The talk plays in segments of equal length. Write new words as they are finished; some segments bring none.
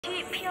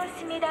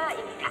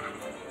피었습니다입니다.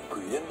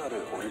 그 옛날에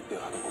어릴 때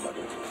하는 거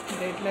말이야.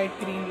 Red light,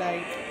 green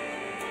light.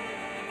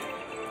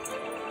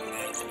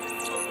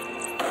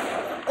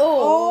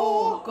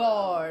 Oh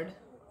God.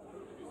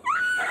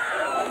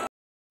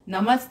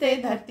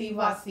 Namaste Dharti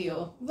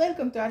Vasiyo.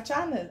 Welcome to our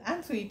channel.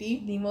 I'm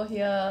Sweetie. Nemo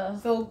here.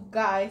 So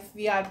guys,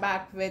 we are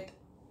back with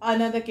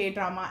another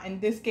K-drama, and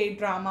this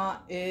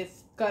K-drama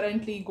is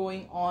currently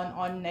going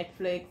on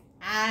Netflix,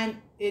 and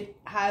it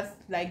has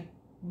like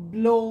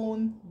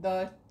blown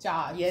the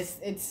charts. Yes,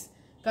 it's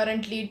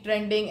currently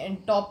trending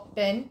in top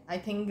 10. I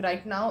think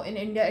right now in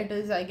India it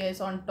is, I guess,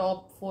 on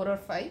top 4 or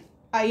 5.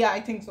 Yeah, I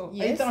think so.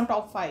 Yes. It's on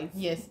top 5.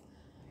 Yes.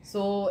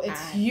 So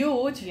it's And-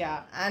 huge.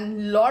 Yeah.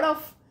 And lot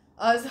of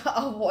us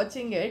are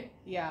watching it.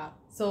 Yeah.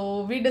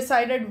 So we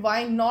decided,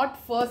 why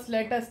not first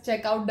let us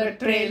check out the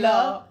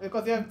trailer,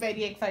 because we are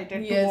very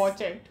excited to Yes.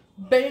 watch it.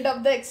 build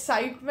up the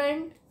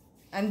excitement,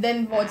 and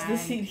then watch the And-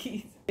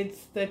 series.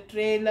 It's the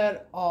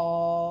trailer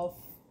of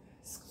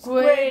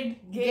Squid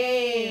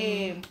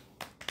Game.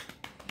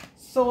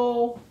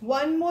 So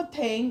one more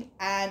thing,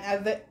 and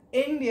as the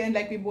Indian,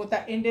 like we both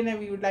are Indian, and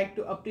we would like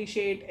to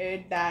appreciate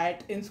it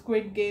that in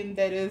Squid Game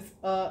there is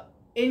a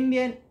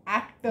Indian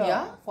actor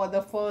Yeah? for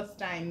the first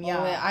time. Yeah.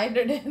 Oh, yeah, I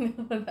didn't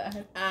know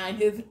that.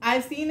 And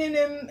I've seen in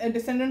him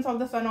Descendants of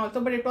the Sun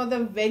also, but it was a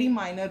very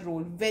minor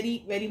role,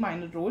 very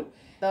minor role.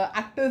 The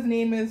actor's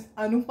name is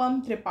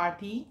Anupam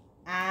Tripathi,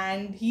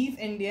 and he's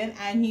Indian,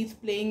 and he's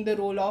playing the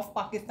role of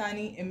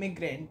Pakistani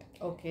immigrant.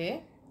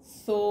 Okay.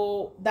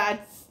 So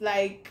that's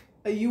like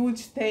a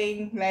huge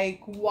thing.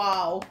 Like,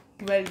 wow,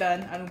 well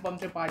done, Anupam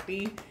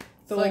Tripathi.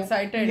 So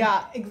excited.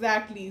 Yeah,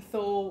 exactly.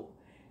 So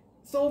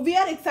we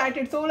are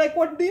excited. So like,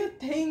 what do you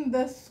think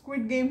the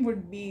Squid Game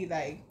would be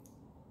like?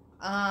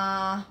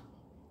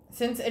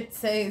 Since it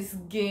says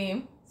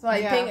game, so I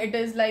Yeah. think it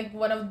is like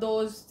one of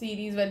those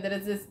series where there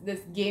is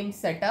this game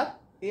setup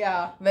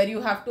Yeah. where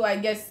you have to, I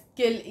guess,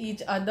 kill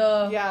each other.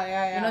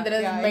 Yeah. You know, there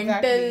is yeah,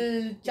 mental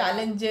exactly.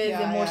 challenges,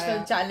 Yeah,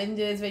 emotional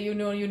challenges where you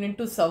know you need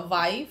to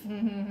survive.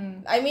 Mm-hmm.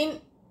 I mean,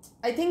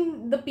 I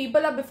think the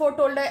people are before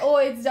told that, oh,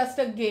 it's just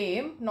a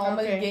game,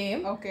 normal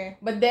game. Okay.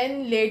 But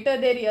then later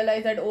they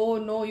realize that, oh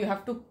no, you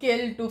have to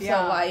kill to Yeah,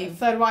 survive.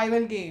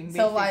 survival game. Basically.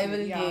 Survival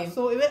yeah. game.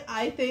 So even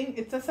I think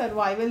it's a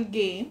survival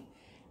game,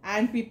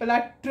 and people are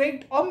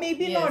tricked, or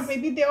maybe Yes. not.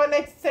 Maybe they were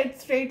like set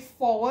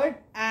straightforward,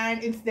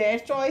 and it's their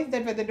choice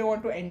that whether they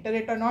want to enter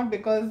it or not,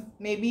 because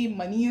maybe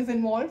money is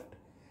involved.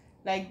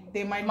 Like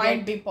they might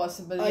get be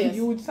possible. a Yes.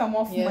 huge sum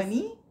of Yes.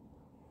 money,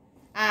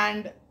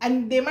 and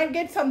they might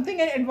get something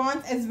in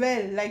advance as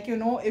well. Like, you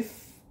know, if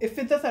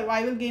it's a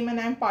survival game and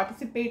I'm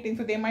participating,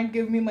 so they might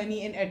give me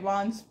money in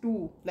advance too,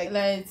 like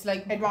It's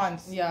like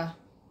advance. Yeah.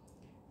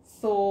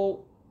 So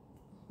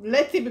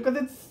let's see,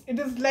 because it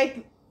is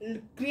like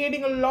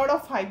creating a lot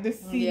of hype, this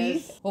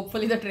series. Yes.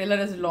 Hopefully the trailer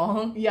is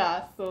long.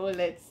 Yeah, so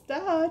let's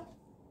start.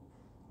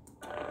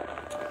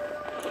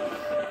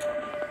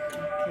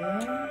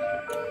 Okay.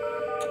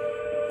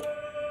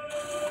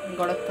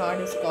 Got a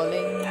card is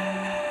calling.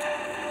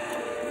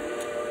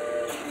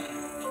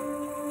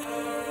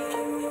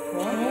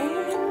 What?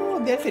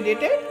 Oh, they're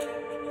sedated?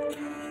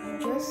 I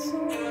guess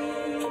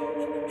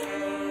so.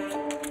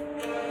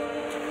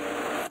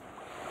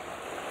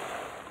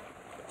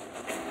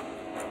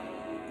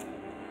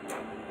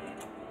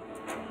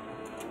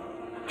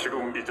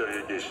 지금 이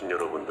자리에 계신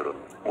여러분들은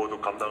모두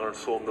감당할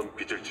수 없는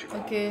빚을 지고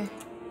Okay.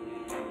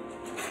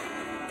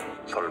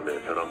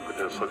 삶의 벼랑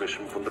끝에 서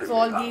계신 So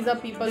all 분들입니다. these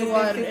are people who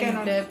are They in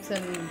cannot- debts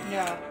and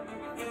Yeah.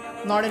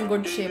 not in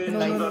good shape in No,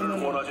 life. no,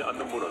 장사를 원하지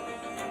않는 분은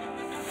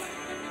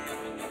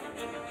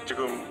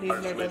지금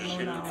Please let 말씀해 us know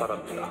주시길 now.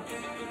 바랍니다.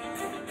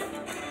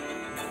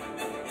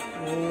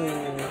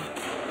 Oh.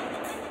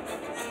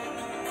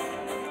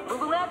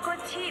 무궁화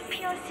꽃이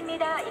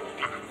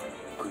피었습니다입니다.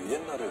 그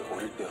옛날에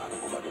어릴 때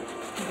하는 거 말이야.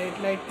 Red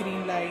light,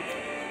 green light.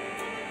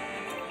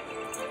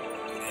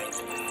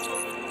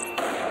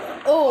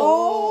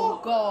 Oh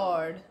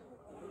God.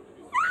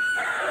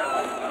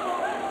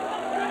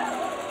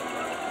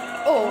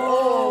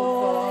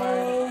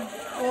 Oh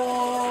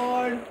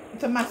God.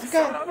 It's a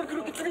massacre. 사람을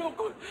그렇게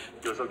죽여놓고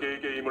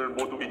 6개의 게임을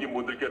모두 이긴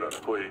분들께는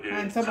저에게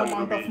Handsome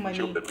amount of 상금이 money.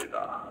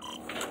 지급됩니다.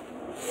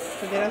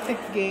 So there are 6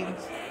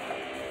 games. God.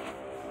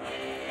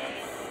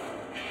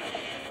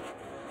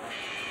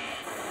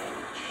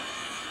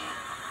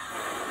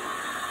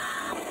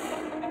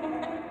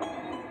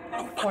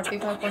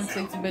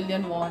 45.6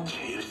 billion won.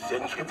 제일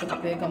센 It's a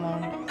놈부터 big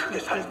amount. 크게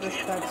This 살지.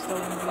 starts so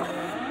unbelievable.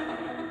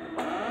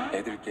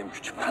 애들 게임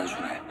규칙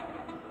단순해.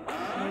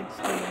 It's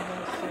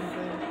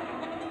simple.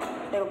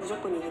 내가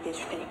무조건 이기게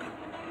해줄 테니까.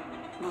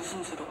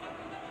 무슨 수로?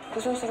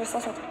 무슨 수를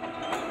써서도.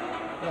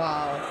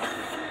 Wow.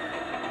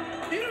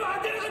 이러면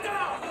안 되는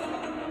거잖아.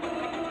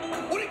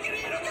 우리끼리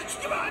이렇게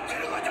죽으면 안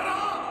되는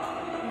거잖아.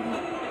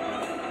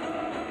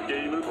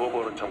 게임을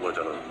거부하는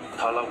참가자는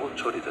탈락으로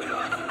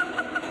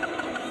처리된다.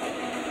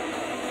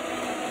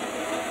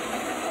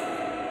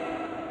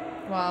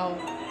 Wow.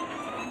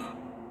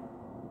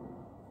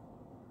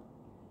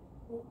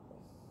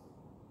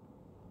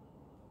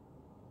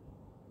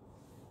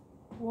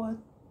 What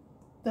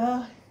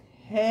the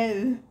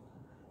hell?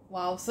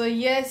 Wow. So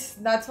yes,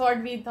 that's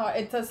what we thought.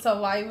 It's a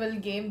survival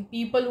game.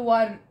 People who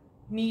are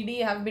needy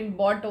have been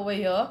bought over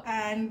here,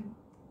 And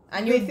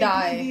and you basically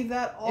die. these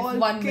are all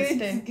one kids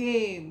mistake.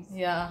 games.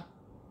 Yeah.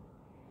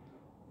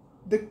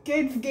 The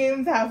kids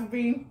games have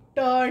been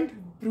turned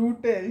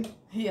brutal.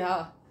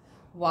 Yeah.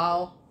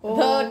 Wow. Oh.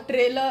 The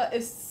trailer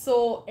is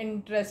so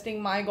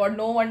interesting. My God,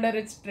 no wonder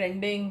it's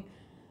trending.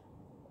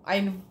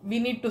 We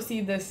need to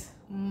see this.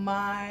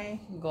 My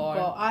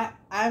God.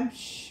 I'm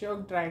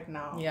shocked right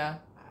now. Yeah.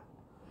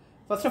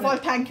 First of all,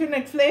 thank you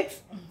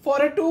Netflix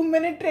for a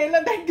 2-minute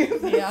trailer that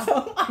gives us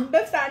some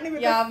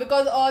understanding. Yeah,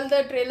 because all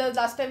the trailers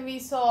last time we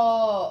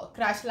saw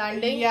Crash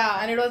Landing.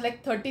 Yeah. And it was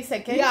like 30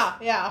 seconds.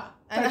 Yeah.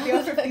 And 30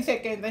 or 50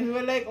 seconds. And we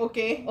were like,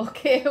 okay.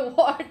 Okay,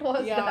 what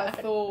was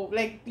that? So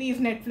like please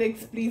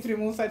Netflix, please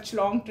remove such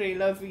long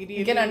trailers. We really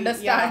You can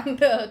understand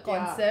the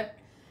concept.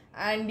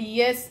 And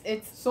yes,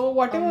 it's so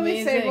whatever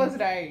we said amazing. was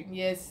right.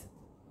 Yes.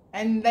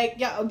 And like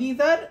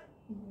these are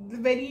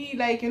very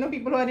like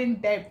people who are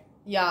in debt.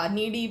 Yeah,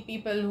 needy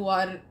people who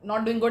are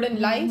not doing good in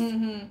life,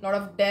 lot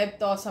of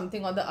debt or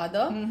something or the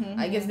other.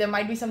 I guess there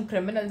might be some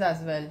criminals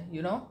as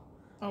well,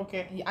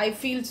 Okay. I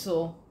feel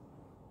so.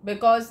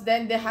 Because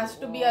then there has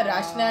to be a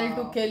rationale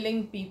to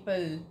killing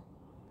people.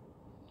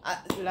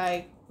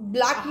 Like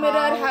Black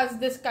Mirror has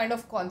this kind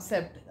of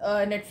concept.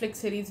 Netflix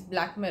series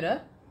Black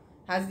Mirror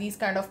has these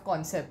kind of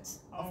concepts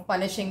of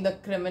punishing the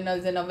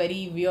criminals in a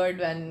very weird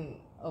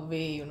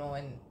way,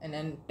 in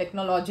a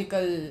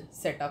technological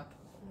setup.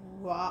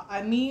 wow.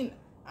 I mean,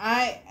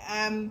 I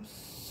am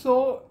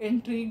so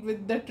intrigued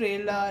with the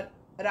trailer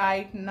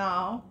right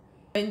now.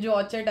 Binge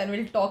watch it and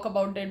we'll talk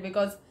about it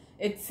because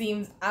it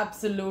seems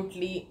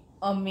absolutely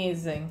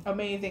amazing.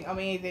 Amazing.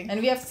 And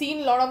we have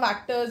seen a lot of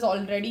actors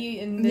already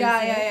in this.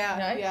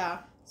 Right? Yeah.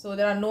 So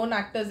there are known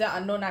actors, there are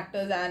unknown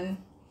actors, and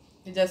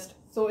we just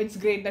So it's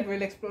great that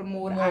we'll explore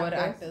more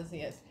actors.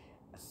 Yes.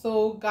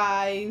 So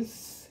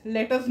guys,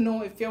 let us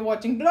know if you're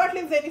watching. Do not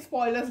leave any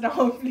spoilers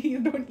down. Please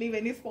don't leave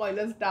any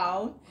spoilers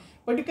down.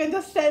 But you can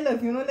just tell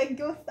us, like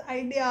give us the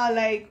idea,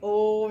 like,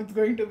 oh, it's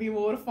going to be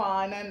more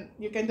fun, and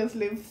you can just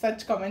leave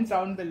such comments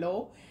down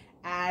below.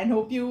 And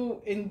hope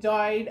you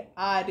enjoyed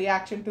our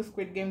reaction to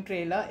Squid Game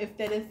trailer. If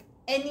there is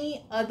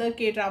any other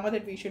K-drama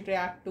that we should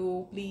react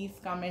to, please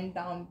comment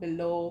down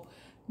below.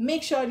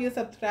 Make sure you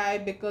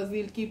subscribe because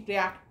we'll keep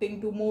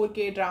reacting to more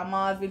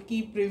K-dramas. We'll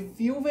keep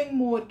reviewing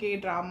more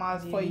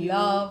K-dramas for you.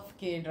 Love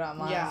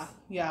K-dramas.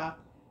 Yeah.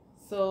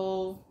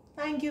 So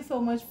thank you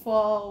so much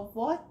for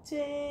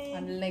watching.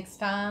 Until next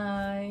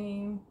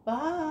time.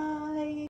 Bye.